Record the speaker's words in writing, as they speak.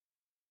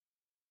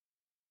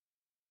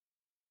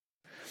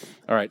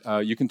All right,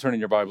 you can turn in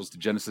your Bibles to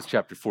Genesis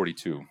chapter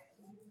 42.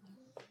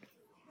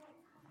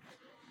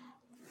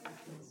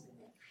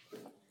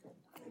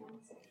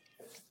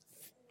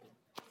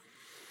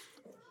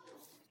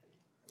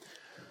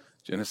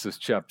 Genesis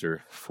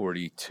chapter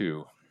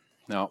 42.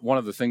 Now, one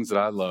of the things that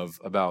I love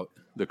about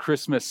the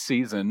Christmas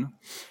season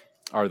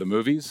are the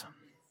movies,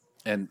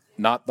 and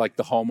not like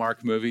the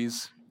Hallmark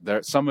movies.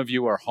 Some of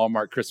you are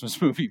Hallmark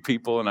Christmas movie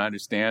people, and I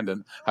understand,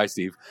 and hi,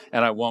 Steve,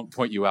 and I won't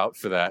point you out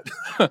for that.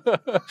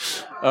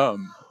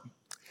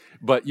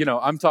 But,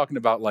 I'm talking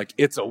about like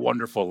It's a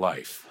Wonderful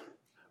Life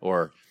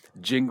or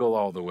Jingle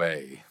All the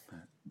Way.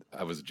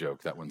 That was a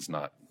joke. That one's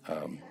not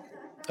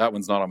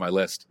on my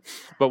list.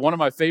 But one of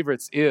my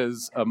favorites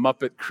is A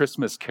Muppet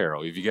Christmas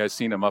Carol. Have you guys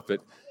seen A Muppet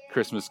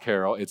Christmas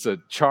Carol? It's a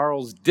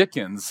Charles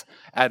Dickens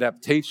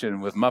adaptation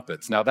with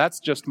Muppets. Now,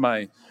 that's just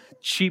my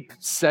cheap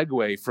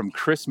segue from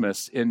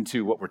Christmas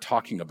into what we're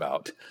talking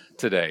about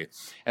today.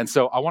 And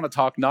so I want to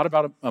talk not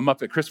about a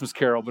Muppet Christmas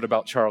Carol, but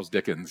about Charles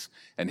Dickens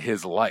and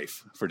his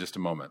life for just a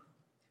moment.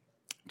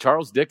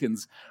 Charles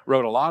Dickens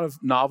wrote a lot of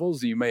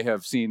novels. You may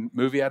have seen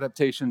movie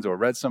adaptations or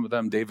read some of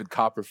them. David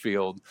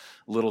Copperfield,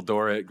 Little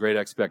Dorrit, Great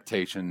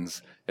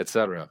Expectations,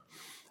 etc.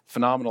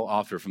 Phenomenal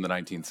author from the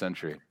 19th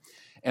century.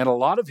 And a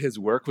lot of his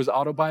work was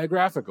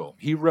autobiographical.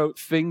 He wrote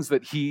things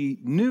that he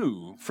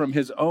knew from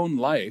his own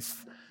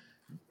life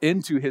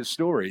into his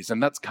stories,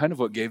 and that's kind of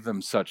what gave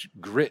them such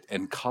grit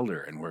and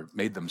color and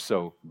made them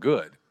so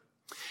good.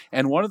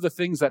 And one of the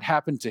things that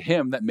happened to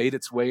him that made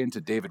its way into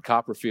David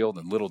Copperfield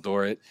and Little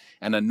Dorrit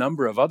and a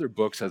number of other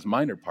books as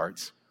minor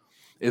parts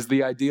is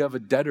the idea of a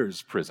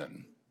debtor's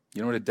prison.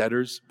 You know what a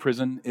debtor's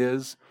prison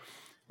is?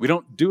 We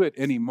don't do it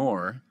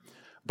anymore,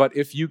 but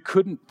if you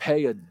couldn't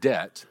pay a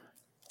debt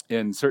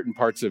in certain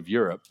parts of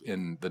Europe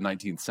in the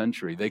 19th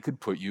century, they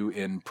could put you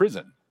in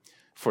prison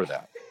for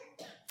that.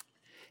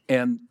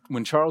 And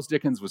when Charles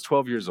Dickens was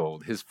 12 years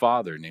old, his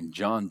father, named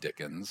John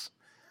Dickens,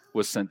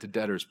 was sent to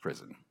debtor's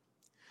prison.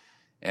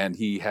 And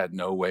he had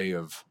no way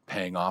of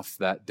paying off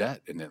that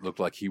debt. And it looked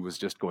like he was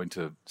just going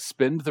to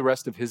spend the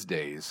rest of his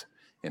days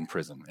in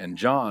prison. And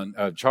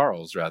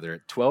Charles,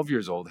 at 12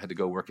 years old, had to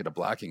go work at a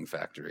blacking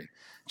factory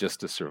just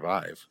to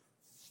survive.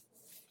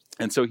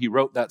 And so he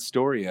wrote that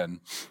story, and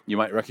you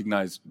might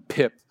recognize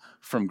Pip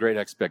from Great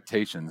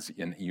Expectations,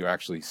 and you're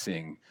actually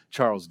seeing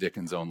Charles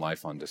Dickens' own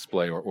life on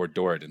display, or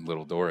Dorrit in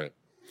Little Dorrit.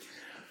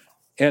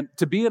 And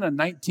to be in a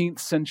 19th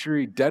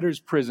century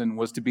debtor's prison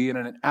was to be in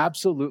an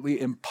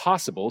absolutely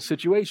impossible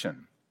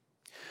situation.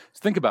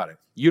 So think about it.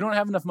 You don't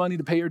have enough money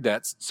to pay your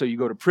debts, so you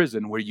go to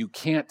prison where you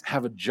can't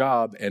have a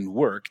job and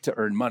work to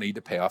earn money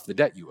to pay off the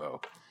debt you owe.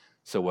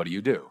 So what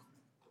do?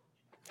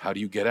 How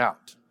do you get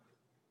out?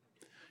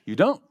 You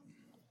don't.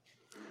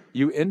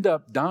 You end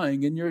up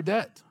dying in your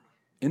debt,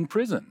 in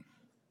prison.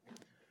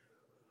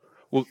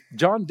 Well,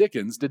 John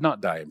Dickens did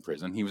not die in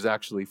prison. He was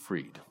actually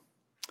freed.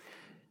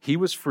 He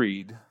was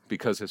freed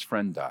because his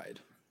friend died.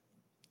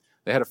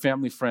 They had a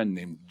family friend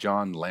named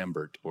John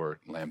Lambert, or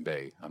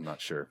Lambay, I'm not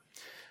sure.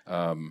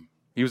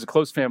 He was a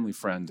close family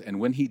friend, and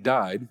when he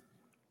died,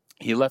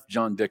 he left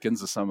John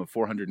Dickens a sum of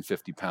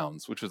 450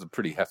 pounds, which was a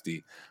pretty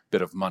hefty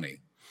bit of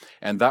money.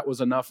 And that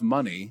was enough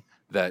money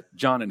that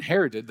John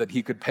inherited that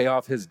he could pay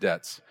off his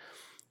debts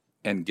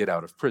and get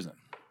out of prison.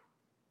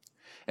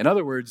 In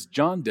other words,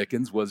 John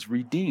Dickens was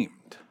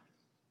redeemed.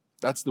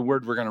 That's the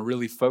word we're going to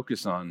really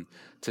focus on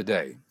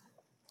today,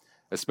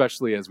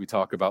 especially as we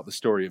talk about the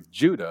story of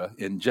Judah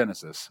in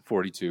Genesis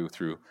 42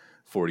 through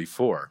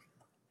 44.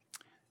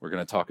 We're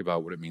going to talk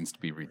about what it means to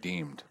be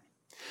redeemed.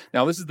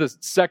 Now, this is the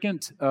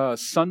second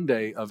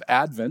Sunday of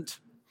Advent,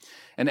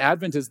 and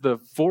Advent is the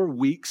 4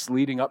 weeks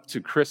leading up to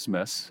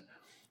Christmas,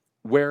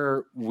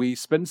 where we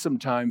spend some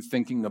time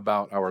thinking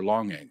about our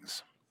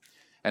longings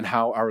and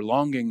how our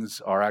longings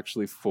are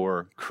actually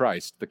for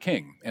Christ the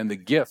King and the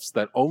gifts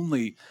that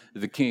only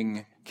the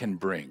King can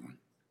bring,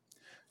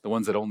 the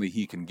ones that only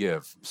he can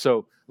give.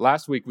 So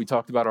last week we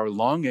talked about our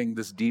longing,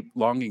 this deep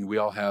longing we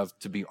all have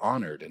to be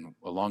honored and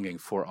a longing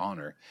for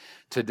honor.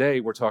 Today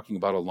we're talking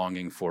about a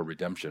longing for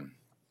redemption.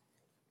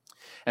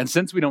 And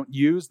since we don't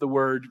use the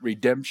word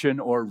redemption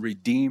or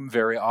redeem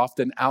very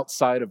often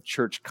outside of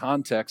church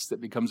context,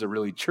 it becomes a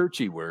really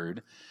churchy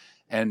word,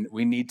 and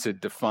we need to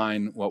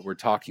define what we're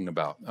talking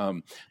about.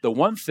 The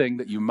one thing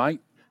that you might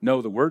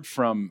know the word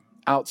from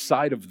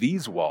outside of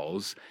these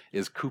walls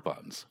is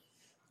coupons,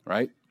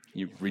 right?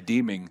 You're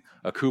redeeming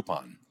a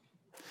coupon.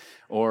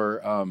 Or,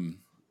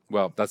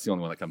 that's the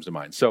only one that comes to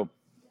mind. So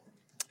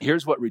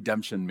here's what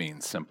redemption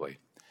means simply.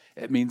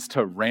 It means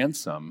to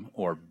ransom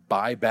or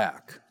buy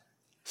back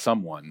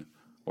someone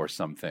or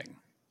something.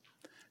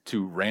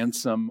 To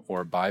ransom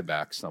or buy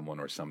back someone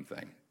or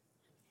something.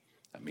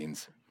 That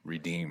means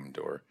redeemed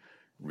or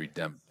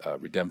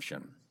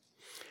redemption.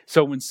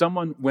 So when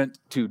someone went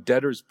to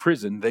debtor's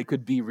prison, they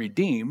could be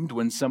redeemed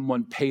when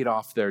someone paid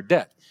off their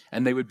debt.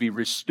 And they would be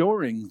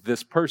restoring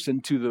this person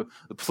to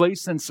the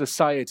place in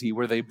society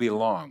where they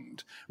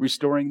belonged,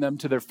 restoring them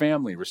to their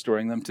family,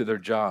 restoring them to their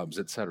jobs,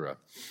 etc.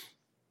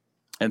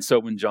 And so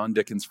when John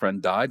Dickens'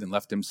 friend died and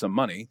left him some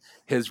money,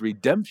 his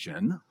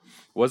redemption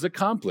was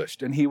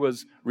accomplished and he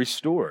was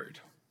restored.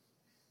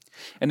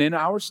 And in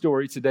our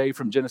story today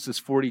from Genesis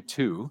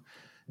 42,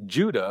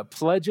 Judah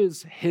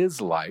pledges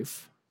his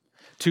life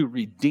to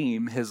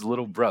redeem his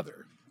little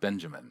brother,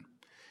 Benjamin,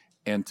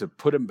 and to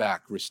put him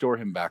back, restore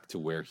him back to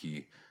where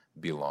he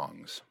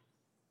belongs.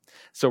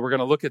 So we're going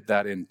to look at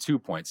that in 2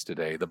 points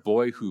today: the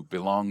boy who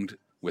belonged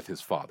with his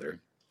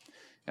father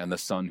and the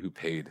son who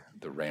paid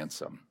the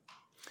ransom.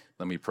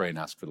 Let me pray and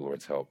ask for the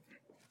Lord's help.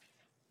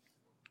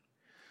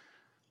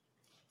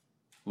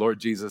 Lord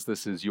Jesus,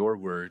 this is your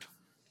word.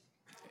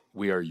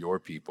 We are your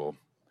people.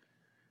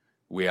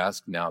 We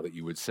ask now that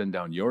you would send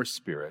down your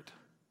Spirit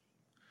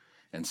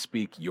and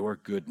speak your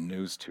good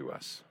news to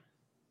us.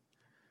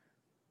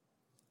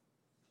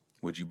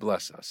 Would you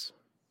bless us?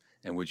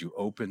 And would you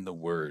open the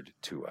word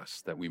to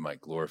us that we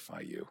might glorify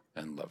you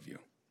and love you?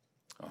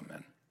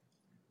 Amen.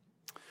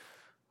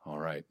 All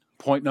right.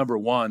 Point number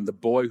 1, the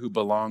boy who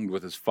belonged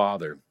with his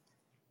father.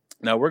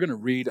 Now we're going to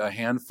read a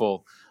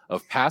handful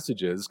of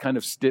passages kind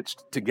of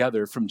stitched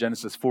together from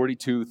Genesis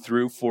 42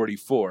 through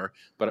 44,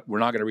 but we're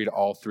not going to read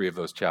all 3 of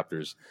those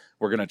chapters.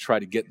 We're going to try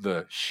to get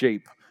the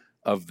shape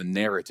of the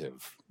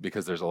narrative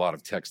because there's a lot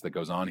of text that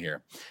goes on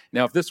here.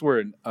 Now, if this were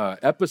an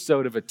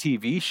episode of a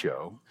TV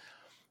show,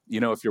 you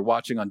know, if you're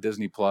watching on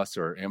Disney Plus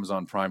or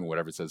Amazon Prime or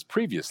whatever, it says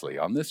previously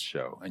on this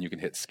show, and you can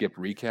hit skip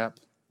recap,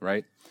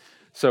 right?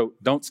 So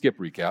don't skip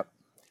recap.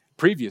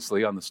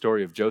 Previously on the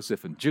story of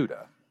Joseph and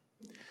Judah.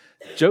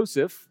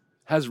 Joseph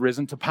has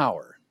risen to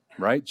power,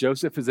 right?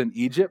 Joseph is in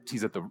Egypt.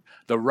 He's at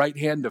the right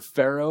hand of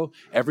Pharaoh.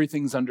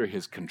 Everything's under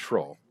his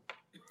control.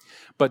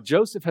 But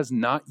Joseph has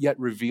not yet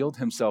revealed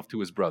himself to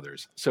his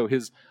brothers. So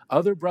his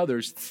other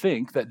brothers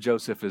think that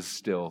Joseph is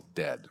still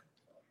dead.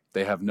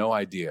 They have no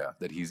idea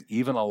that he's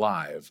even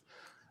alive,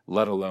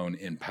 let alone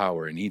in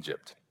power in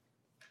Egypt.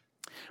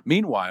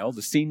 Meanwhile,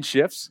 the scene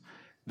shifts.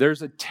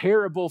 There's a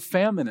terrible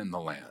famine in the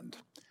land.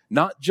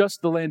 Not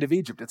just the land of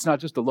Egypt. It's not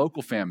just a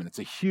local famine. It's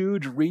a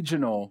huge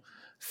regional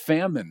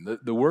famine.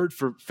 The word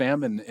for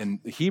famine in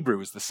the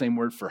Hebrew is the same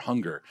word for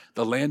hunger.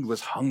 The land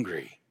was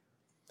hungry.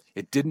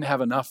 It didn't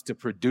have enough to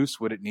produce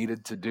what it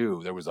needed to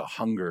do. There was a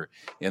hunger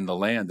in the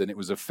land, and it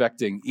was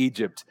affecting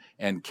Egypt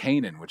and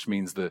Canaan, which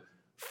means the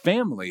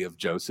family of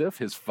Joseph,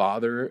 his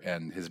father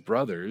and his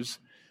brothers,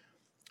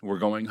 were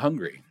going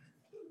hungry.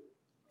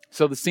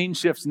 So the scene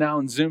shifts now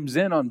and zooms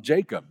in on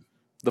Jacob,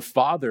 the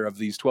father of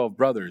these 12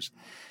 brothers.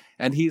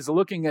 And he's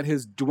looking at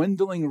his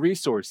dwindling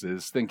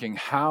resources, thinking,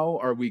 how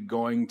are we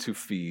going to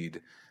feed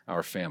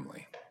our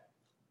family?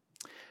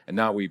 And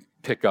now we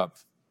pick up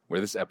where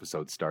this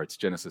episode starts,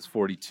 Genesis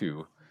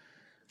 42,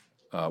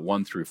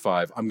 1 through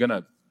 5. I'm going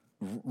to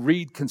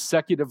read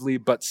consecutively,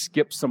 but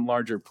skip some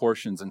larger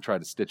portions and try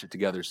to stitch it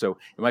together. So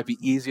it might be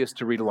easiest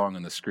to read along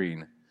on the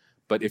screen.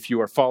 But if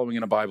you are following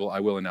in a Bible, I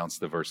will announce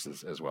the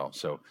verses as well.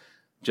 So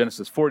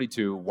Genesis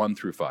 42, 1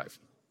 through 5.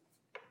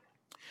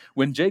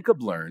 When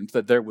Jacob learned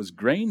that there was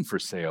grain for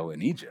sale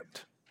in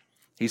Egypt,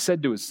 he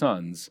said to his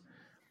sons,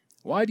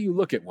 "Why do you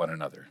look at one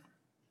another?"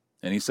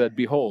 And he said,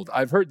 "Behold,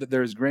 I've heard that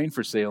there is grain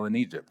for sale in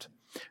Egypt.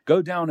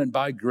 Go down and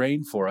buy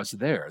grain for us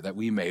there, that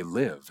we may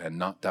live and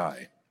not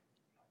die."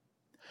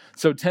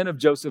 So 10 of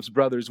Joseph's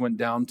brothers went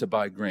down to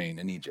buy grain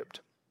in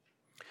Egypt.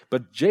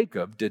 But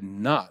Jacob did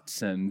not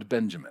send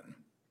Benjamin,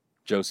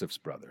 Joseph's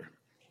brother,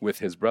 with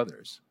his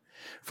brothers,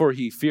 for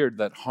he feared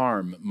that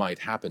harm might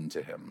happen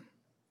to him.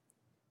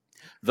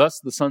 Thus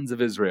the sons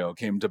of Israel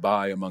came to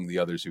buy among the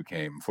others who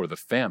came, for the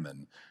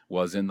famine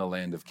was in the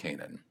land of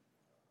Canaan.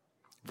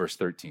 Verse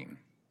 13.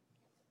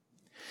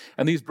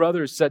 And these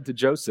brothers said to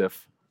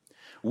Joseph,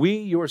 "We,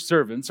 your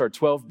servants, are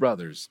 12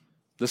 brothers,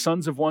 the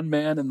sons of one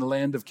man in the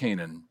land of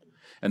Canaan.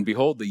 And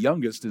behold, the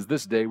youngest is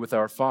this day with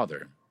our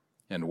father,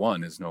 and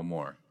one is no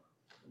more."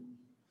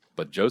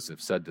 But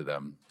Joseph said to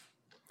them,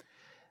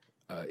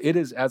 "It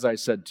is as I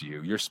said to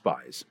you, your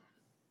spies.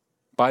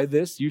 By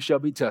this you shall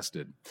be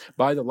tested.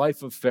 By the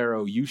life of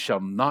Pharaoh you shall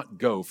not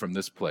go from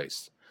this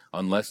place,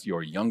 unless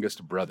your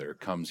youngest brother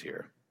comes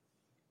here.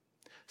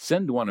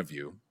 Send one of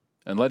you,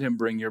 and let him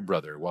bring your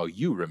brother, while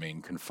you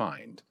remain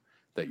confined,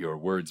 that your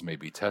words may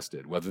be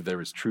tested, whether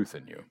there is truth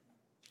in you.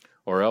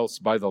 Or else,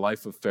 by the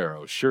life of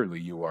Pharaoh,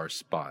 surely you are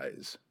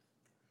spies."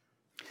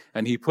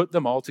 And he put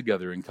them all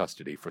together in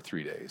custody for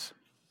 3 days.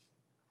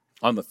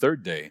 On the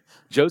 3rd day,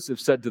 Joseph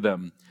said to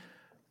them,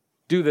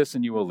 "Do this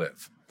and you will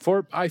live,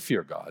 for I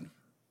fear God.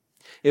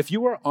 If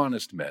you are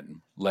honest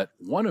men, let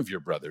one of your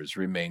brothers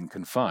remain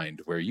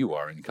confined where you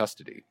are in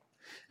custody,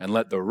 and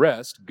let the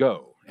rest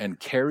go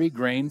and carry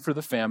grain for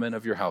the famine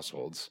of your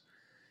households,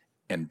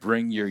 and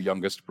bring your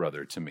youngest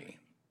brother to me.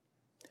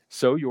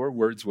 So your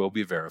words will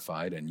be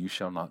verified, and you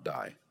shall not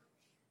die."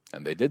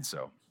 And they did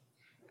so.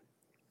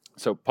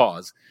 So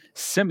pause.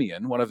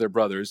 Simeon, one of their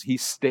brothers, he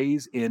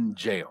stays in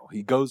jail.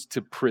 He goes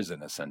to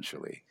prison,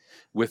 essentially,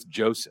 with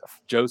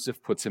Joseph.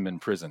 Joseph puts him in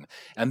prison.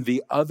 And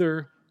the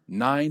other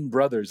 9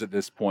 brothers at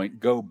this point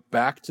go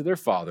back to their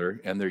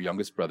father and their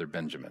youngest brother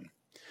Benjamin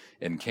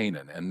in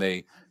Canaan. And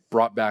they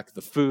brought back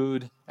the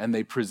food, and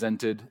they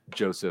presented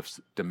Joseph's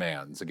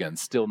demands. Again,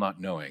 still not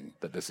knowing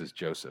that this is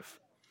Joseph.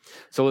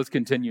 So let's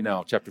continue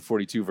now, chapter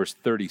 42, verse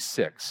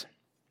 36.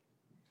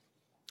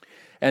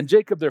 And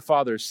Jacob their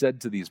father said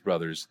to these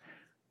brothers,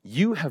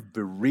 "You have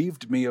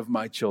bereaved me of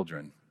my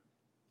children.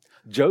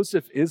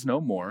 Joseph is no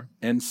more,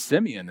 and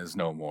Simeon is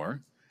no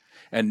more,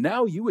 and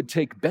now you would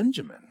take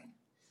Benjamin.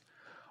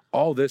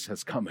 All this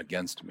has come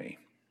against me."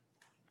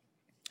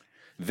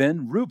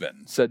 Then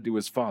Reuben said to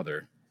his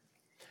father,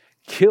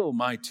 "Kill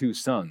my 2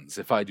 sons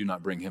if I do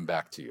not bring him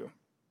back to you.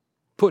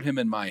 Put him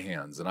in my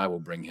hands, and I will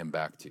bring him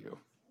back to you."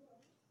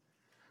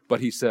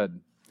 But he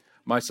said,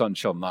 "My son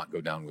shall not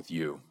go down with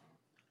you,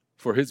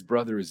 for his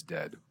brother is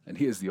dead, and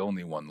he is the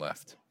only one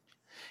left.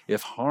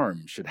 If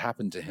harm should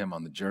happen to him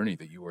on the journey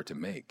that you are to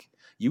make,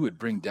 you would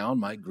bring down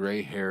my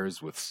gray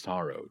hairs with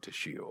sorrow to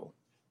Sheol."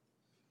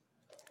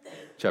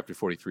 Chapter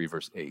 43,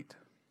 verse 8.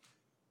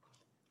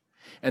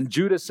 And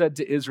Judah said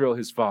to Israel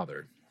his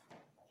father,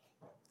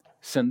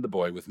 "Send the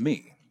boy with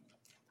me,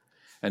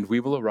 and we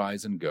will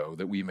arise and go,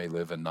 that we may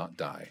live and not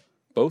die,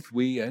 both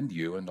we and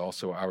you, and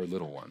also our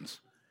little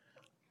ones.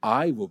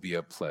 I will be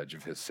a pledge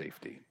of his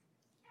safety.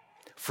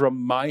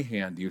 From my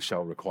hand you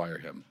shall require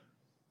him.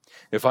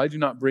 If I do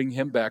not bring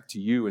him back to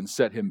you and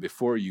set him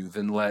before you,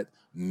 then let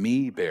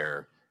me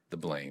bear the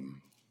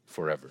blame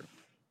forever."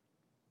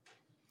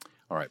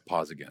 All right,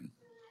 pause again.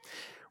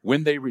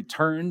 When they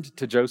returned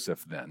to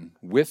Joseph then,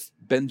 with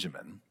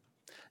Benjamin,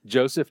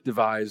 Joseph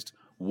devised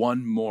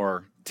one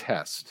more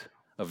test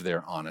of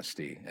their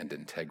honesty and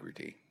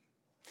integrity.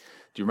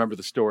 Do you remember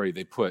the story?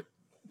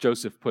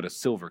 Joseph put a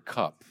silver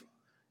cup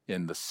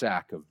in the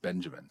sack of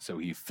Benjamin. So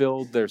he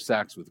filled their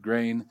sacks with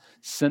grain,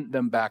 sent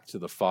them back to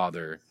the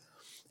father,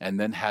 and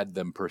then had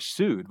them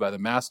pursued by the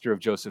master of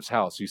Joseph's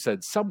house, who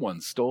said, "Someone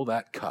stole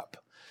that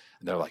cup."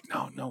 And they're like,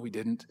 No, we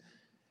didn't.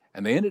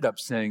 And they ended up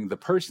saying, "The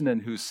person in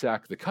whose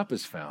sack the cup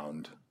is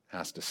found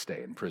has to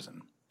stay in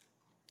prison."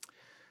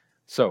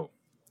 So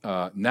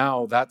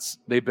now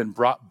they've been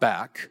brought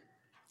back.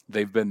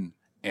 They've been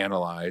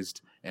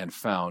analyzed and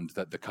found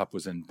that the cup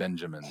was in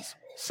Benjamin's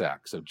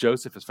sack. So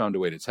Joseph has found a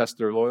way to test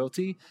their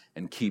loyalty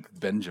and keep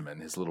Benjamin,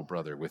 his little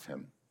brother, with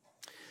him.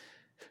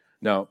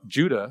 Now,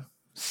 Judah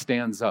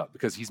stands up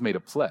because he's made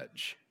a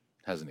pledge,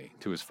 hasn't he,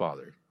 to his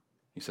father.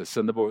 He says,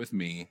 "Send the boy with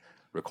me,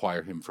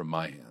 require him from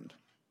my hand."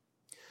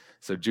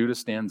 So Judah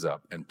stands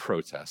up and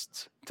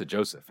protests to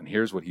Joseph. And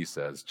here's what he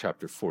says,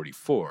 chapter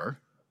 44,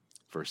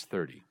 verse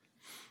 30.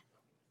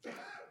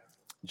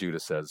 Judah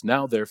says,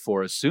 "Now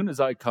therefore, as soon as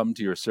I come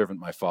to your servant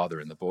my father,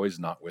 and the boy is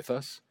not with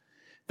us,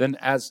 then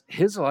as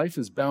his life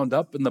is bound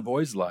up in the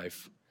boy's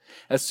life,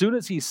 as soon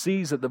as he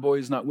sees that the boy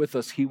is not with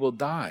us, he will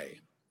die.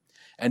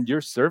 And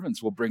your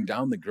servants will bring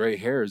down the gray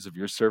hairs of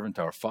your servant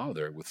our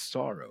father with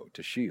sorrow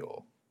to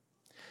Sheol.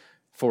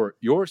 For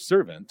your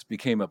servant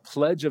became a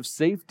pledge of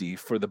safety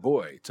for the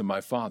boy to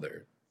my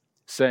father,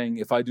 saying,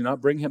 if I do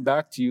not bring him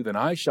back to you, then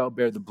I shall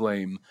bear the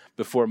blame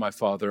before my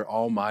father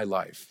all my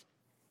life.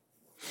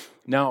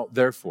 Now,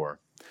 therefore,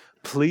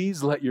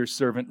 please let your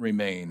servant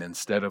remain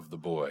instead of the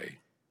boy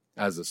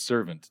as a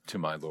servant to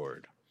my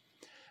Lord,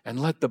 and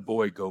let the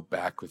boy go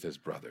back with his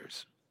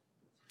brothers.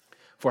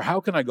 For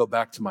how can I go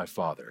back to my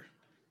father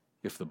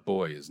if the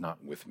boy is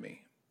not with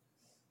me?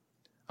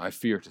 I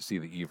fear to see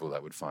the evil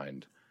that would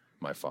find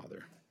my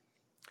father."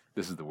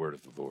 This is the word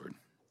of the Lord.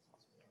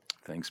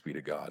 Thanks be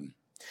to God.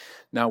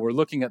 Now we're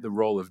looking at the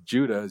role of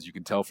Judah, as you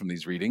can tell from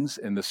these readings,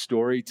 in the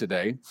story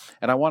today.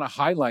 And I want to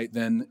highlight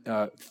then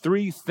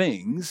three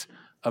things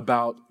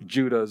about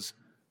Judah's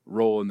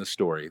role in the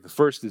story. The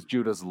first is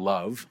Judah's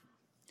love,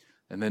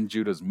 and then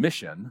Judah's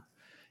mission,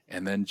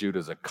 and then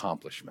Judah's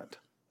accomplishment.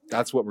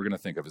 That's what we're going to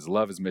think of, his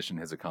love, his mission,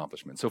 his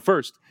accomplishment. So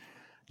first,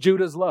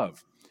 Judah's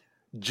love.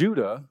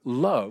 Judah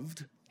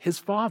loved his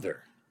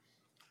father.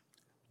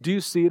 Do you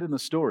see it in the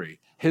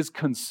story? His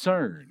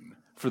concern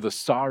for the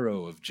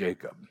sorrow of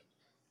Jacob.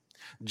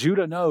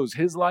 Judah knows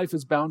his life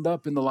is bound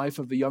up in the life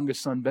of the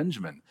youngest son,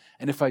 Benjamin.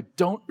 And if I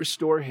don't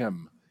restore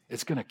him,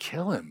 it's going to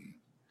kill him.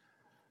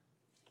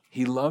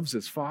 He loves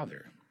his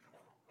father.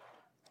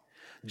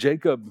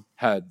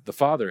 The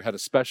father had a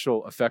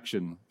special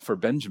affection for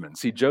Benjamin.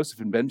 See,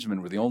 Joseph and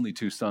Benjamin were the only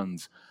two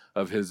sons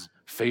of his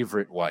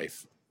favorite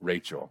wife,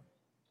 Rachel.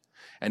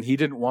 And he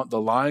didn't want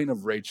the line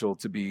of Rachel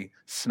to be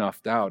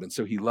snuffed out. And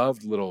so he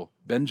loved little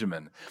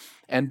Benjamin.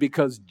 And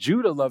because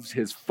Judah loves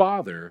his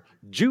father,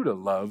 Judah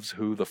loves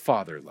who the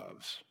father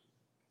loves.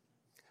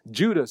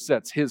 Judah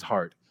sets his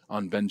heart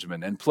on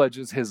Benjamin and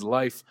pledges his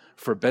life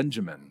for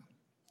Benjamin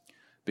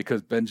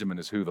because Benjamin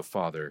is who the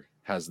father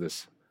has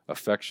this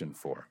affection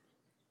for.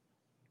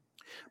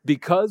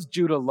 Because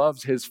Judah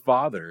loves his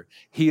father,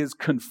 he is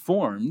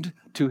conformed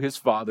to his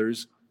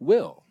father's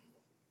will.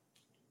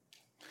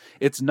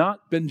 It's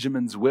not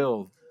Benjamin's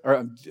will,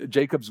 or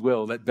Jacob's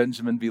will, that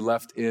Benjamin be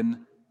left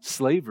in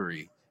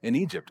slavery in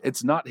Egypt.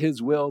 It's not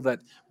his will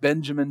that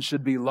Benjamin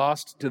should be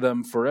lost to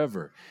them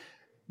forever.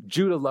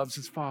 Judah loves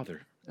his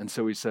father, and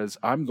so he says,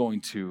 I'm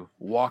going to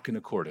walk in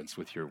accordance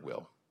with your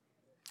will,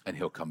 and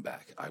he'll come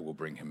back. I will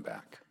bring him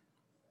back.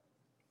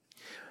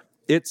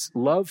 It's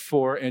love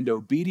for and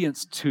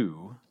obedience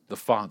to the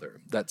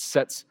Father that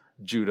sets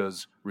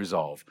Judah's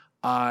resolve.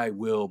 I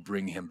will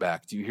bring him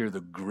back. Do you hear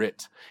the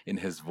grit in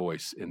his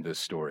voice in this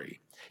story?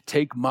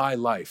 Take my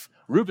life.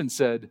 Reuben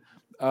said,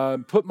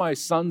 put my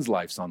sons'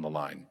 lives on the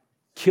line.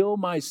 Kill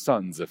my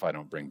sons if I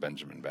don't bring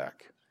Benjamin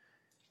back.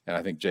 And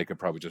I think Jacob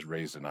probably just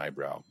raised an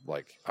eyebrow,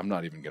 like, I'm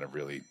not even going to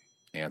really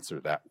answer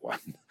that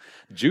one.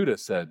 Judah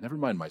said, never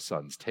mind my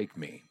sons, take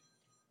me.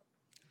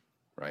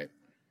 Right?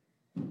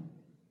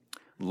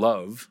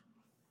 Love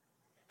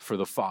for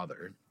the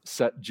Father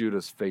set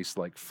Judah's face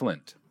like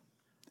flint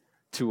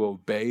to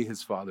obey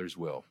his father's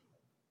will,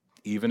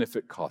 even if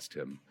it cost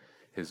him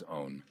his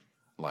own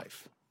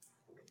life.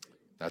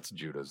 That's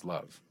Judah's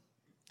love.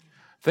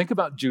 Think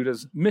about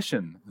Judah's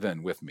mission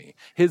then with me.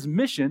 His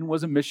mission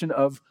was a mission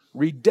of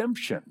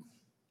redemption.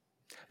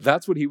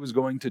 That's what he was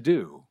going to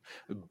do.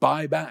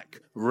 Buy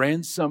back,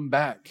 ransom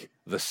back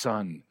the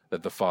son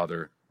that the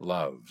Father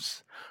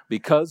loves.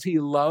 Because he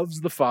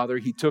loves the Father,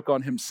 he took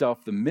on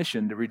himself the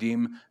mission to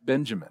redeem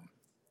Benjamin.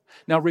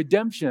 Now,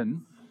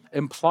 redemption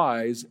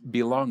implies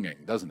belonging,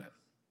 doesn't it?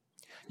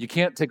 You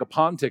can't take a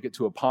pawn ticket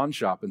to a pawn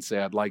shop and say,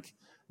 I'd like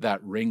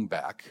that ring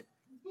back,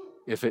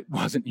 if it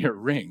wasn't your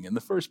ring in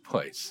the first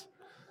place.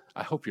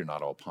 I hope you're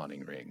not all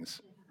pawning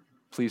rings.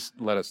 Please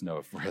let us know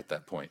if we're at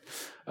that point.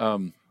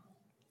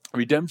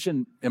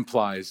 Redemption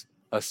implies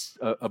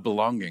a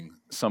belonging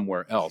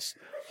somewhere else.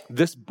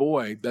 This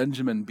boy,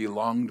 Benjamin,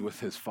 belonged with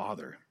his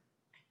father.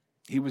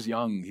 He was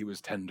young, he was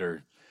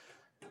tender.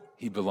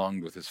 He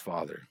belonged with his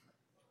father.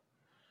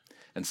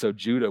 And so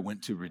Judah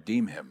went to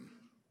redeem him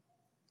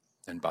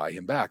and buy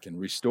him back and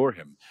restore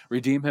him.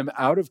 Redeem him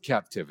out of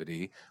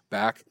captivity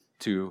back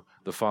to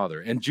the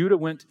Father. And Judah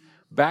went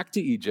back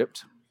to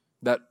Egypt,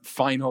 that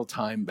final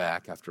time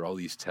back after all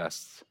these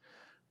tests,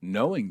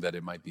 knowing that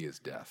it might be his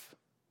death.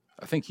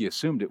 I think he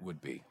assumed it would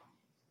be.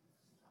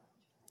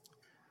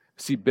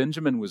 See,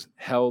 Benjamin was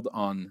held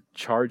on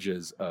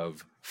charges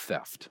of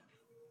theft,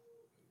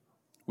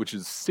 which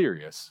is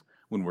serious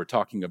when we're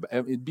talking about,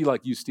 it'd be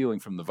like you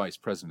stealing from the vice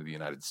president of the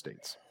United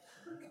States.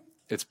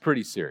 It's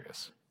pretty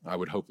serious. I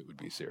would hope it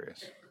would be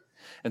serious.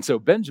 And so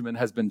Benjamin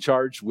has been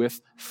charged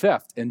with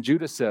theft, and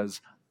Judah says,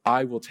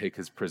 I will take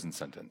his prison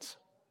sentence.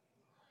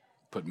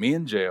 Put me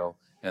in jail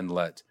and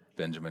let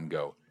Benjamin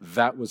go.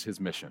 That was his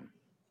mission,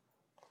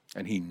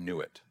 and he knew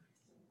it.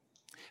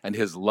 And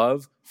his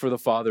love for the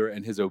Father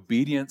and his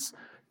obedience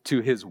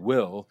to his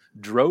will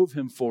drove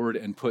him forward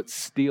and put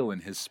steel in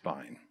his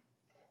spine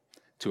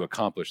to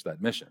accomplish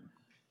that mission.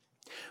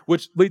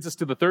 Which leads us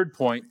to the third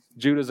point,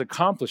 Judah's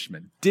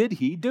accomplishment. Did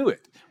he do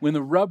it? When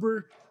the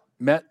rubber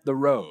met the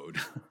road,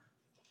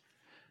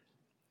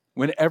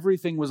 when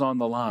everything was on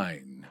the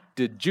line,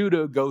 did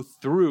Judah go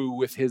through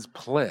with his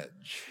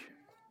pledge?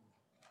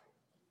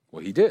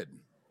 Well, he did.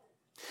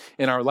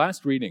 In our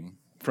last reading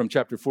from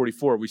chapter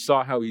 44, we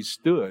saw how he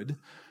stood,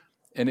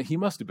 and he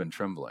must have been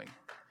trembling.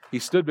 He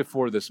stood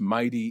before this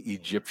mighty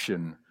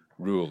Egyptian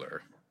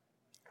ruler,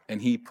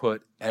 and he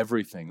put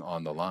everything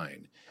on the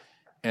line.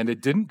 And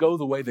it didn't go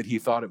the way that he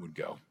thought it would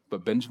go,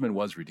 but Benjamin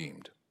was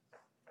redeemed.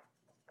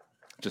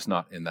 Just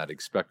not in that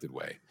expected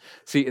way.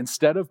 See,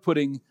 instead of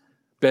putting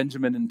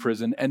Benjamin in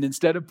prison, and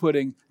instead of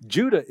putting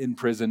Judah in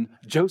prison,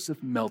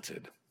 Joseph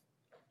melted.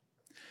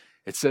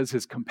 It says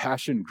his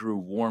compassion grew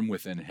warm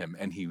within him,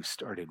 and he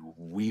started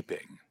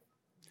weeping.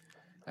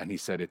 And he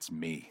said, it's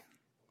me.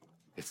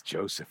 It's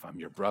Joseph. I'm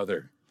your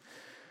brother.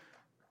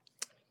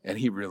 And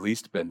he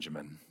released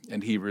Benjamin,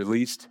 and he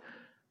released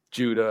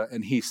Judah,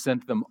 and he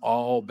sent them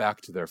all back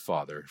to their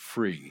father,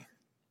 free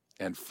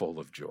and full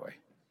of joy.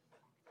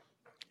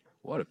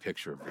 What a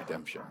picture of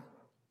redemption.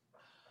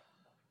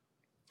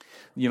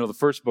 You know, the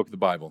first book of the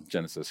Bible,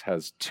 Genesis,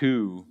 has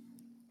two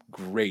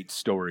great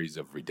stories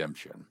of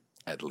redemption,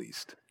 at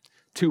least.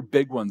 Two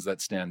big ones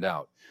that stand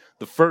out.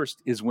 The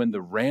first is when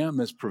the ram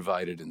is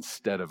provided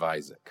instead of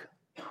Isaac,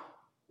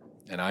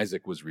 and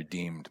Isaac was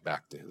redeemed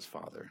back to his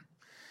father.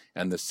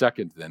 And the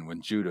second, then,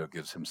 when Judah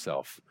gives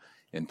himself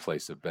in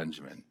place of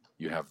Benjamin.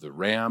 You have the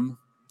ram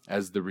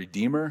as the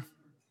redeemer,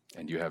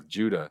 and you have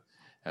Judah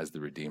as the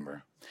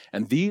redeemer.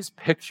 And these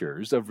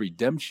pictures of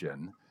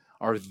redemption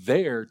are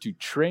there to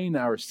train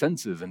our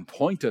senses and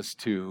point us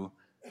to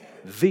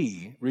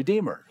the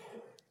Redeemer.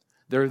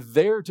 They're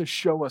there to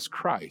show us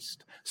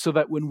Christ, so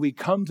that when we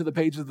come to the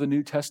pages of the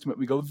New Testament,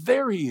 we go,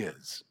 there he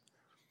is.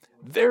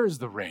 There's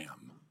the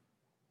ram.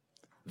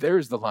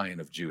 There's the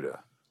Lion of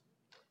Judah.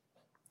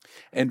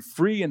 And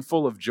free and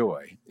full of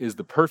joy is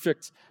the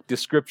perfect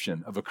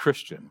description of a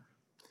Christian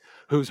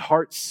whose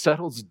heart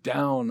settles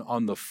down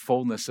on the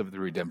fullness of the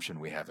redemption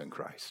we have in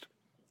Christ.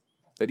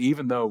 That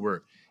even though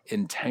we're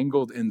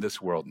entangled in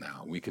this world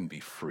now, we can be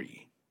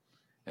free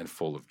and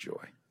full of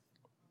joy.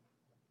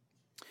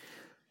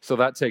 So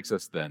that takes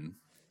us then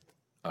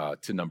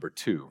to number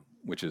 2,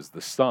 which is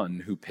the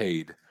son who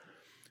paid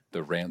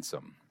the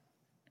ransom.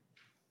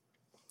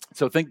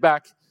 So think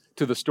back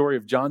to the story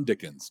of John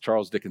Dickens,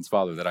 Charles Dickens'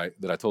 father,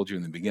 that I told you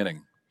in the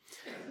beginning.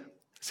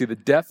 See, the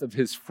death of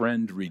his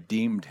friend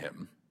redeemed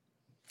him,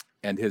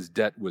 and his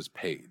debt was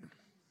paid.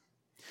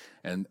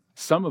 And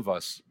some of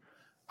us,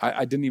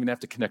 I didn't even have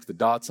to connect the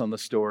dots on the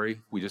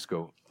story. We just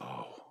go,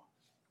 oh,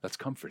 that's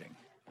comforting.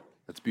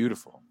 That's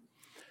beautiful.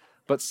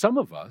 But some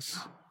of us,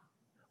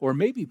 or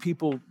maybe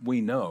people we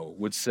know,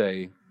 would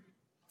say,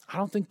 I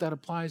don't think that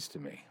applies to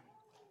me.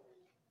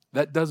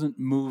 That doesn't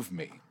move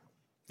me.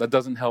 That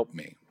doesn't help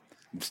me.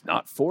 It's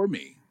not for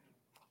me,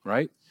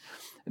 right?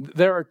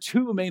 There are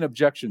two main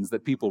objections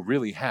that people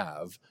really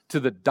have to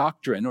the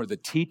doctrine or the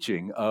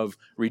teaching of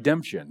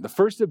redemption. The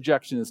first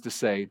objection is to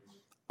say,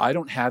 I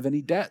don't have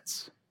any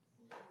debts.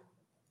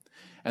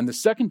 And the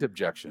second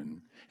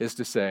objection is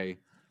to say,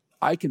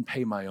 I can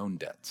pay my own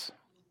debts.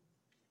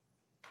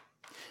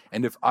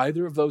 And if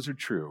either of those are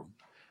true,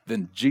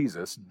 then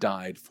Jesus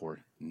died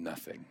for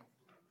nothing.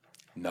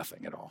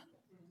 Nothing at all.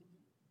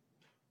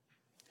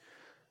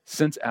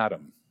 Since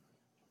Adam,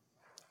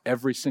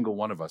 every single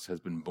one of us has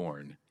been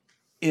born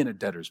in a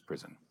debtor's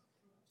prison.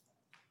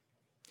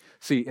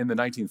 See, in the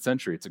 19th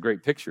century, it's a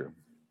great picture.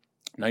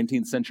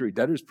 19th century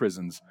debtor's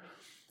prisons,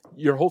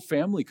 your whole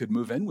family could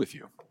move in with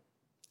you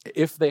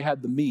if they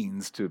had the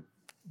means to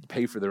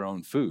pay for their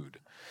own food.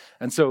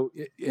 And so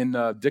in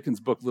Dickens'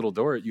 book, Little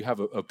Dorrit, you have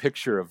a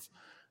picture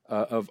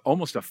of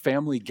almost a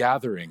family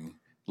gathering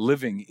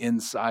living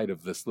inside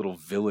of this little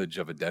village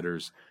of a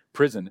debtor's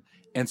prison.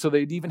 And so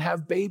they'd even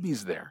have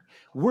babies there.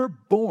 We're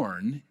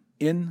born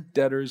in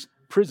debtor's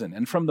prison.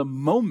 And from the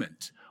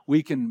moment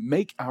we can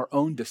make our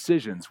own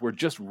decisions, we're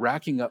just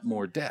racking up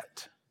more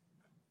debt.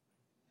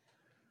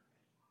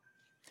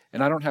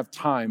 And I don't have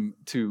time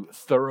to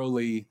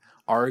thoroughly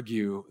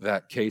argue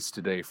that case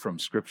today from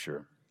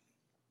Scripture.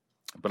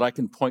 But I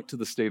can point to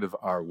the state of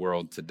our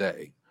world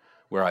today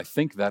where I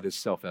think that is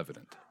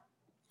self-evident.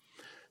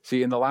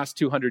 See, in the last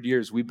 200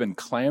 years, we've been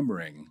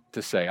clamoring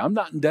to say, I'm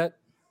not in debt.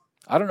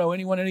 I don't owe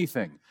anyone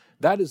anything.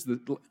 That is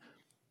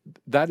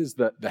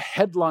the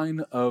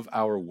headline of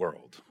our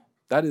world.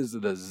 That is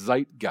the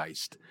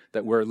zeitgeist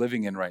that we're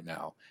living in right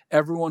now.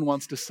 Everyone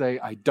wants to say,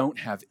 I don't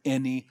have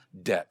any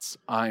debts.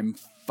 I'm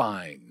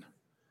fine.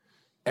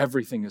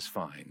 Everything is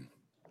fine.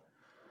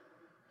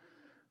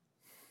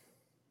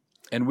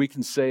 And we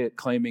can say it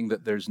claiming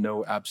that there's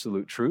no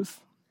absolute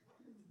truth.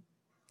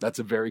 That's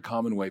a very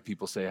common way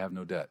people say, I have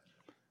no debt.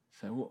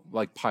 Say, well,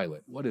 like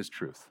Pilate, what is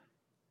truth?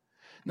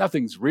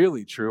 Nothing's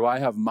really true. I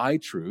have my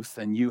truth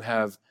and you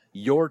have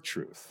your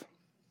truth.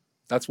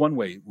 That's one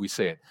way we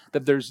say it.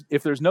 That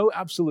if there's no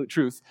absolute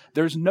truth,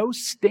 there's no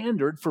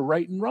standard for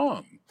right and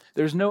wrong.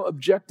 There's no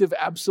objective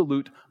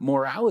absolute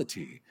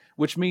morality,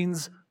 which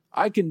means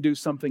I can do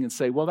something and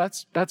say, well,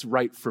 that's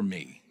right for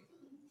me.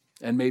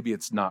 And maybe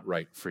it's not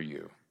right for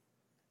you.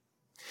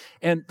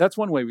 And that's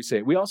one way we say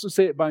it. We also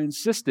say it by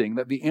insisting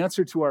that the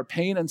answer to our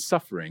pain and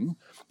suffering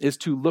is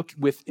to look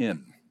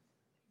within.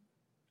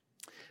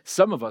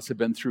 Some of us have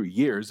been through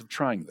years of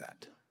trying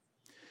that.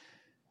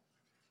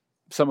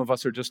 Some of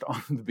us are just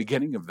on the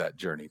beginning of that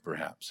journey,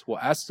 perhaps. Well,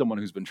 ask someone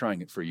who's been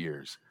trying it for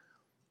years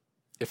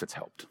if it's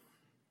helped.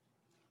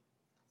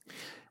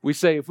 We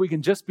say, if we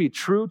can just be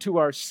true to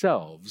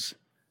ourselves,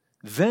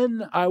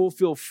 then I will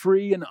feel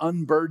free and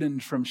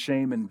unburdened from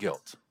shame and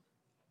guilt.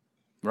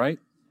 Right?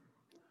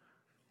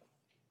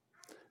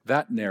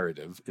 That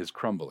narrative is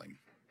crumbling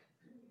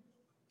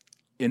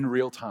in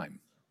real time.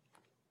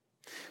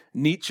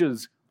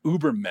 Nietzsche's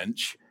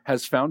Übermensch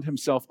has found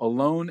himself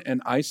alone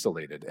and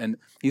isolated, and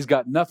he's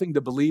got nothing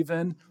to believe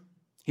in.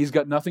 He's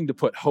got nothing to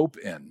put hope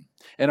in.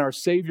 And our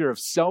Savior of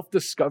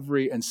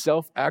self-discovery and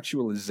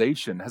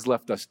self-actualization has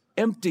left us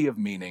empty of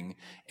meaning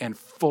and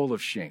full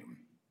of shame.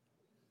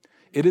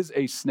 It is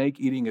a snake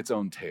eating its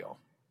own tail.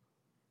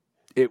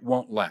 It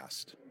won't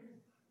last.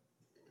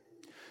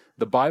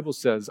 The Bible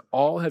says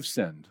all have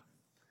sinned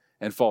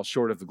and fall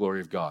short of the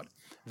glory of God.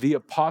 The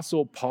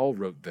Apostle Paul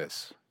wrote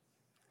this.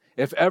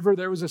 If ever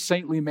there was a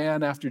saintly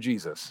man after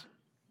Jesus,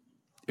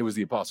 it was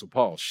the Apostle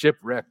Paul,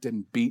 shipwrecked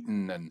and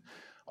beaten and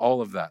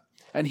all of that.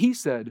 And he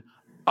said,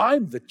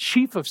 I'm the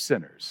chief of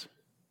sinners.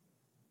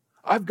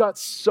 I've got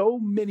so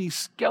many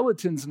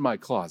skeletons in my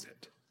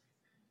closet.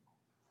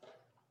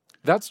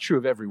 That's true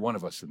of every one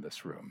of us in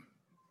this room.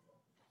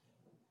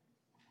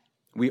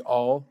 We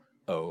all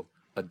owe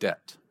a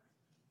debt.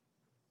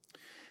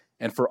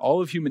 And for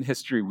all of human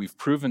history, we've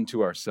proven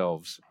to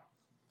ourselves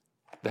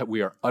that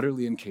we are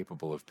utterly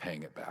incapable of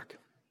paying it back.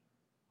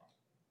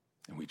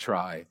 And we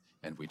try,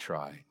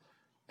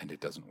 and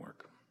it doesn't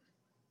work.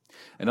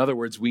 In other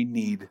words, we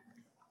need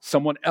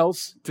someone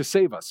else to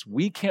save us.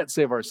 We can't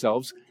save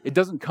ourselves. It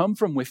doesn't come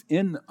from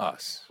within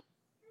us.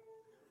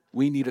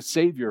 We need a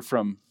Savior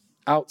from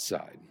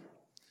outside,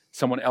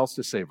 someone else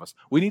to save us.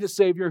 We need a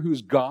Savior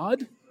who's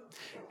God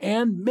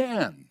and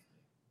man.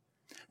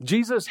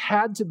 Jesus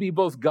had to be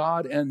both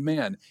God and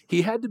man.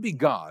 He had to be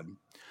God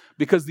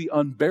because the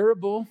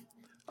unbearable,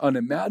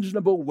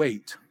 unimaginable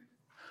weight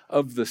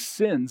of the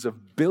sins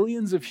of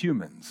billions of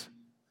humans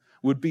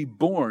would be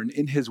borne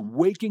in his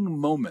waking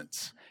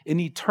moments, in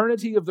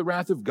eternity of the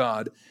wrath of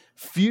God,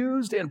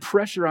 fused and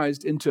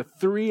pressurized into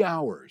 3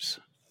 hours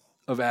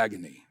of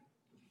agony.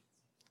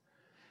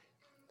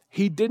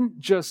 He didn't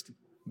just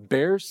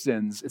bear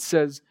sins. It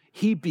says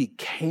He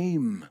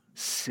became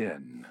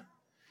sin,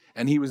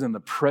 and he was in the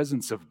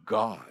presence of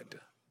God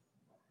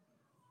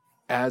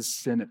as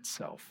sin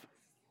itself.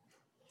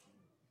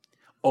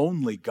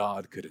 Only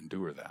God could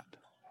endure that.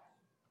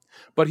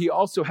 But he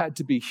also had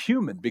to be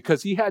human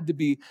because he had to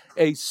be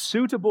a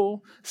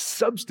suitable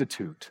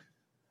substitute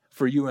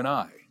for you and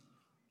I.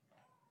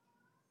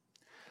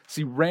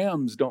 See,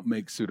 rams don't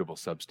make suitable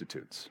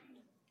substitutes.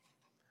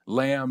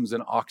 Lambs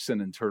and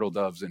oxen and turtle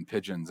doves and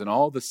pigeons and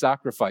all the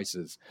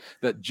sacrifices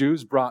that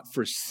Jews brought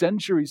for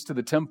centuries to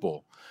the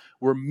temple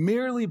were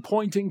merely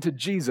pointing to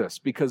Jesus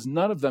because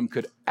none of them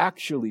could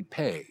actually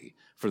pay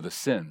for the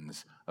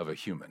sins of a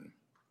human.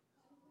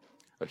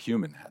 A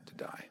human had to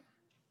die.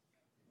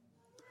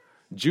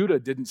 Judah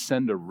didn't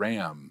send a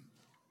ram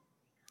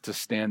to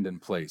stand in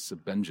place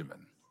of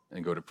Benjamin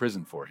and go to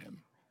prison for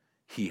him.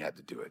 He had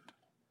to do it.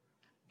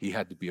 He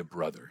had to be a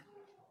brother.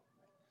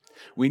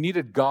 We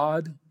needed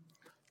God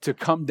to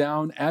come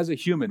down as a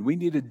human. We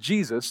needed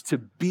Jesus to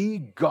be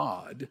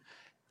God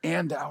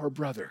and our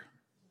brother,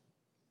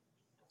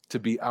 to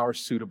be our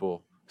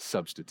suitable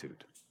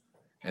substitute,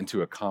 and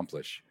to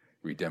accomplish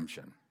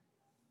redemption.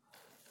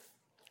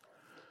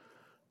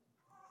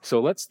 So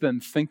let's then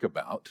think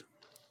about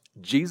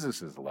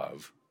Jesus'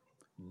 love,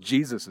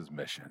 Jesus'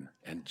 mission,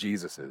 and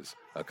Jesus'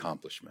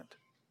 accomplishment.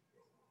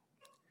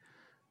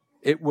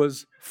 It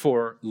was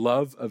for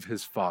love of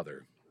his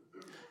Father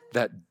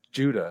that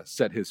Judah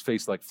set his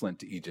face like flint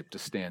to Egypt to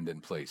stand in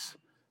place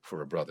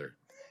for a brother.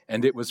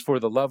 And it was for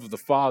the love of the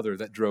Father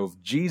that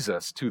drove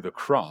Jesus to the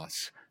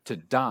cross to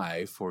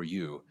die for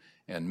you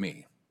and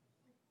me.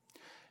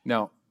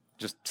 Now,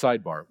 just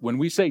sidebar, when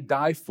we say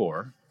die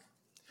for,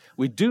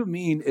 we do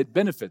mean it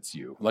benefits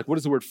you. Like, what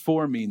does the word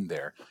for mean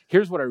there?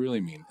 Here's what I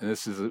really mean, and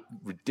this is a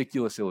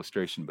ridiculous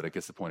illustration, but it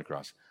gets the point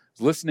across. I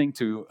was listening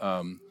to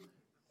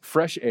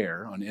Fresh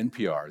Air on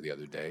NPR the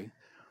other day,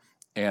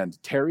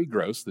 and Terry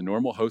Gross, the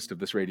normal host of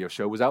this radio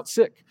show, was out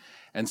sick.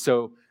 And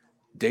so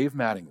Dave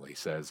Mattingly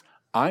says,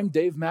 I'm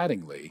Dave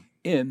Mattingly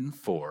in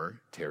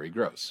for Terry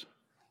Gross.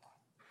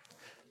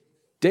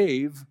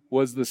 Dave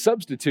was the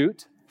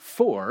substitute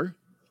for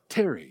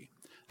Terry.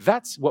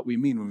 That's what we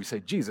mean when we say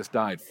Jesus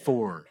died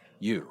for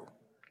you.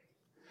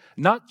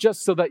 Not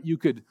just so that you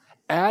could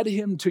add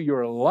him to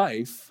your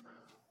life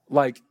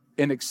like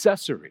an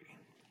accessory,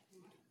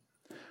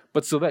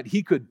 but so that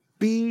he could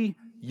be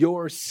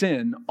your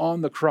sin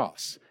on the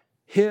cross,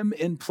 him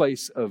in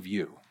place of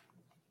you.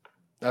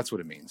 That's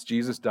what it means.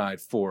 Jesus died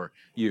for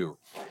you.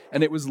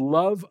 And it was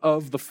love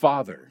of the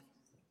Father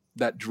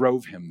that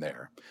drove him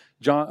there.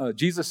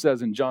 Jesus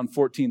says in John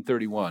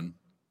 14:31,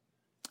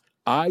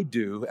 I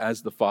do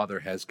as the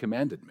Father has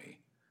commanded me.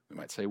 We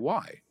might say,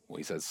 why? Well,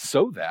 he says,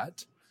 so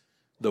that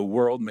the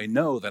world may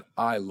know that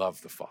I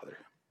love the Father.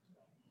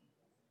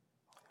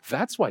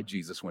 That's why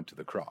Jesus went to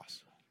the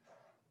cross,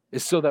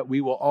 is so that we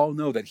will all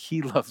know that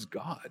he loves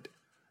God.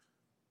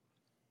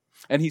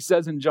 And he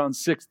says in John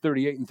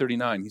 6:38 and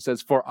 39, he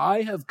says, for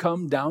I have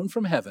come down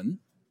from heaven,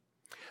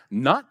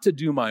 not to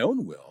do my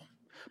own will,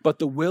 but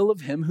the will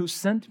of him who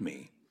sent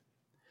me.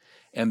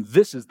 And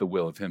this is the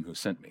will of him who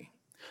sent me,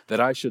 that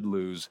I should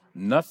lose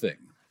nothing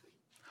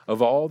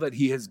of all that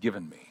he has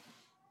given me,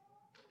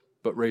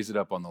 but raise it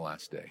up on the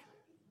last day.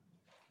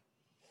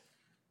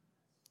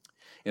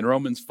 In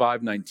Romans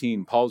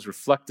 5:19, Paul's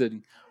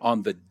reflected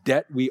on the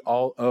debt we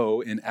all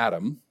owe in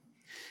Adam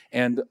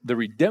and the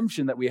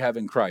redemption that we have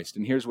in Christ.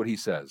 And here's what he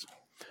says,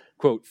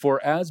 quote,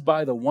 for as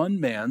by the one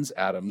man's,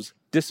 Adam's,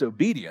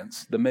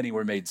 disobedience, the many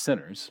were made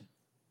sinners,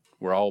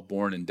 we're all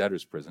born in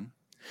debtor's prison,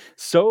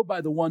 so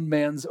by the one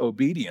man's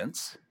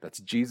obedience, that's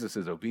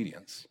Jesus'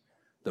 obedience,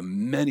 the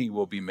many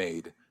will be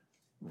made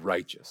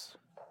righteous.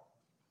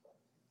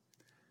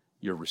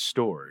 You're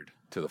restored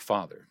to the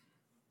Father.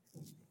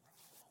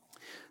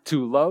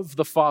 To love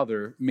the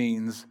Father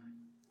means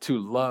to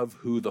love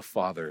who the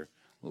Father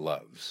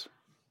loves.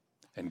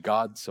 And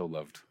God so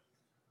loved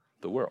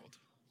the world,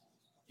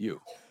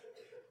 you.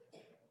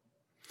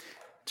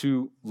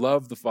 To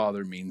love the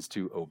Father means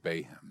to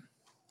obey him.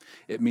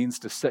 It means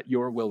to set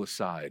your will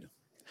aside.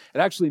 It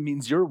actually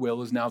means your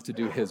will is now to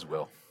do his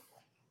will.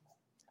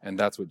 And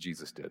that's what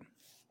Jesus did.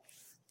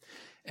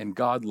 And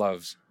God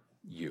loves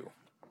you.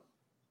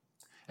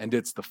 And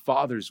it's the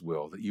Father's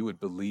will that you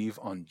would believe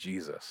on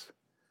Jesus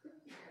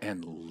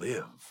and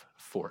live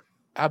for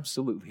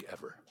absolutely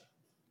ever.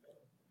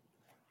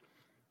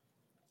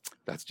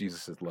 That's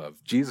Jesus'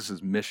 love,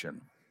 Jesus'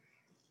 mission.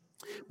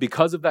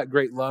 Because of that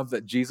great love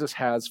that Jesus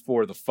has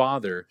for the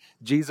Father,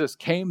 Jesus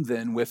came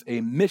then with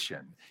a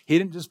mission. He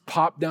didn't just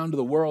pop down to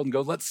the world and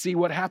go, let's see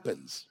what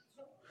happens.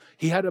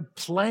 He had a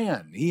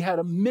plan. He had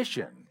a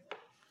mission.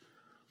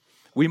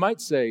 We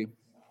might say,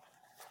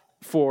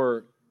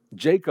 for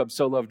Jacob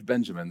so loved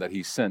Benjamin that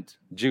he sent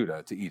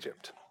Judah to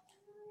Egypt.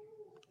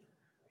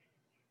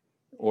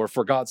 Or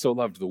for God so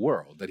loved the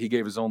world that he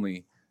gave his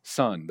only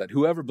Son, that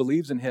whoever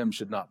believes in him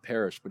should not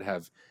perish but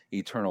have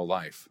eternal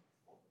life.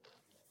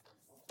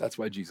 That's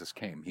why Jesus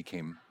came. He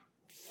came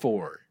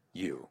for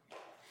you.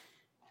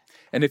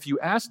 And if you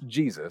asked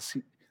Jesus,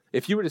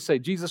 if you were to say,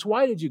 Jesus,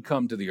 why did you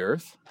come to the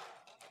earth?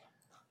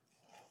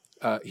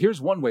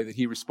 Here's one way that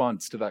he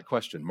responds to that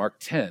question. Mark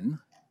 10,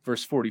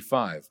 verse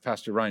 45.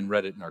 Pastor Ryne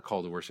read it in our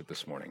call to worship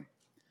this morning.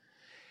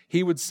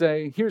 He would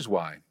say, here's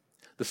why.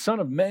 The Son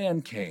of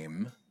Man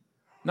came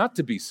not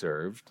to be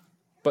served,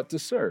 but to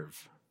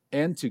serve,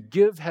 and to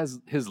give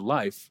his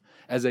life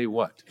as a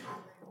what?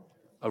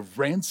 A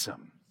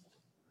ransom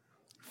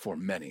for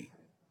many.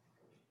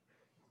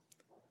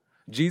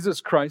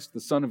 Jesus Christ, the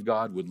Son of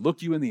God, would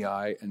look you in the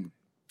eye and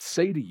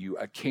say to you,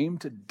 I came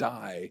to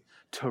die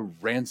to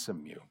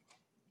ransom you.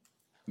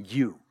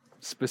 You,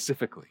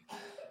 specifically.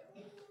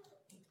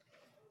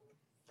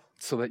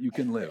 So that you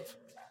can live.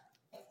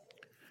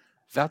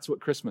 That's what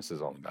Christmas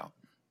is all about.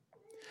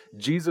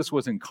 Jesus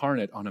was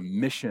incarnate on a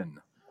mission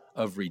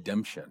of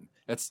redemption.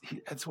 That's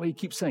why he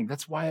keeps saying,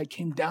 that's why I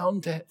came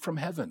down from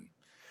heaven.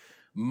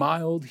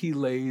 Mild he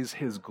lays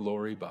his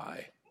glory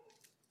by.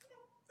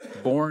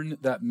 Born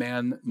that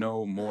man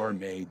no more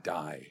may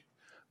die.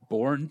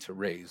 Born to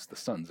raise the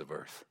sons of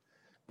earth.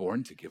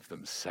 Born to give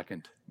them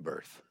second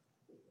birth.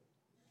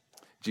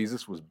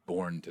 Jesus was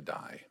born to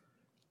die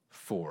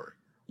for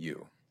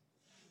you.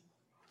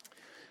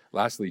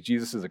 Lastly,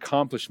 Jesus'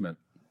 accomplishment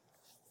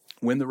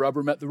when the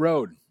rubber met the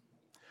road,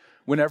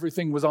 when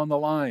everything was on the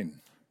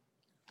line,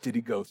 did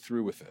he go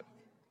through with it?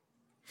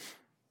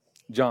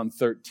 John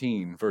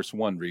 13, verse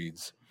 1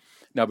 reads,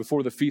 Now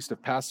before the feast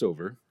of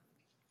Passover,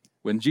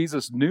 when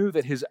Jesus knew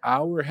that his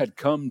hour had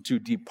come to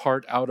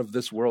depart out of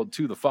this world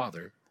to the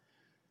Father,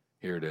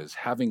 here it is,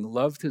 having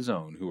loved his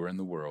own who were in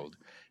the world,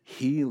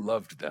 he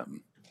loved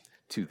them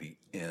to the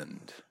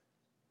end.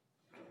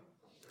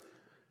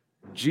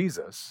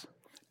 Jesus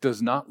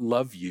does not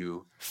love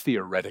you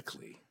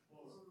theoretically.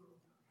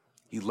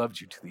 He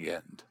loved you to the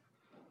end.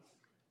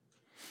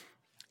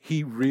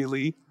 He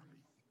really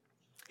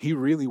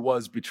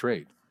was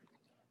betrayed.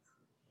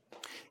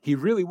 He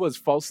really was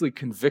falsely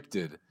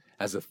convicted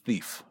as a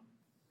thief.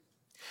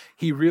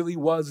 He really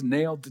was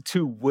nailed to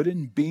 2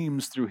 wooden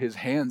beams through his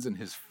hands and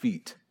his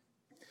feet.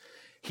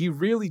 He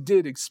really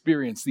did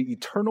experience the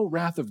eternal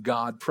wrath of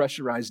God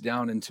pressurized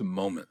down into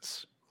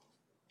moments.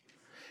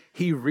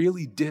 He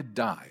really did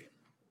die.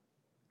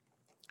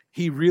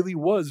 He really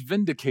was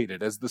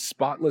vindicated as the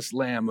spotless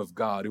Lamb of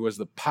God who has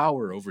the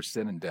power over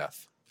sin and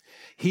death.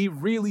 He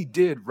really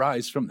did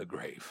rise from the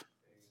grave.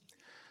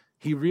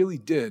 He really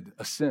did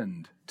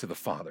ascend to the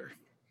Father.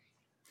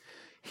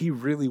 He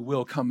really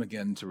will come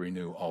again to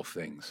renew all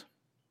things.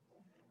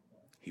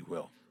 He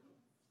will.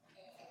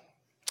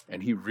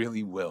 And he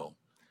really will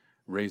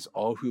raise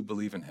all who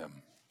believe in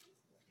him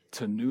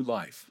to new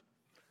life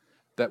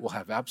that will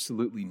have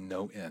absolutely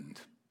no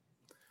end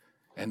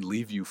and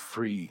leave you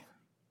free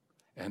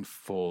and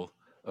full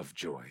of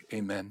joy.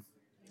 Amen.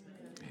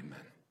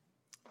 Amen.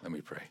 Let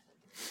me pray.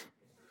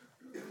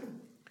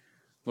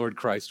 Lord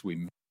Christ,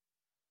 we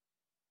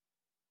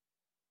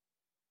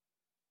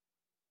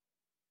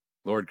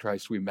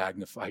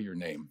magnify your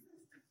name,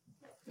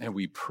 and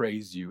we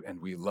praise you,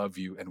 and we love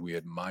you, and we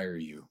admire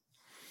you.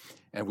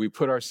 And we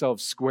put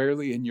ourselves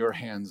squarely in your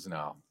hands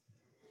now,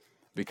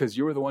 because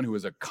you are the one who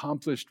has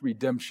accomplished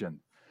redemption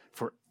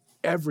for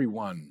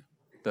everyone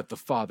that the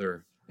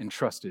Father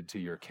entrusted to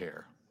your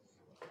care.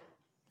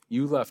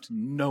 You left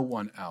no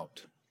one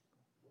out.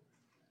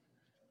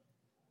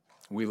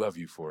 We love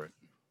you for it.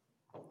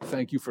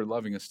 Thank you for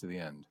loving us to the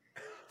end.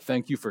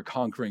 Thank you for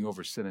conquering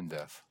over sin and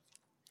death.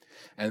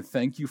 And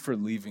thank you for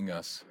leaving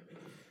us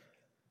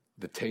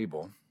the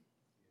table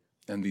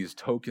and these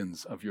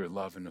tokens of your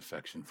love and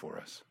affection for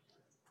us,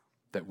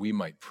 that we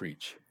might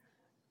preach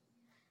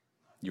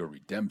your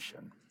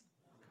redemption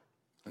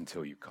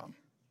until you come.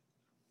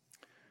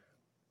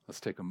 Let's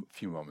take a few moments.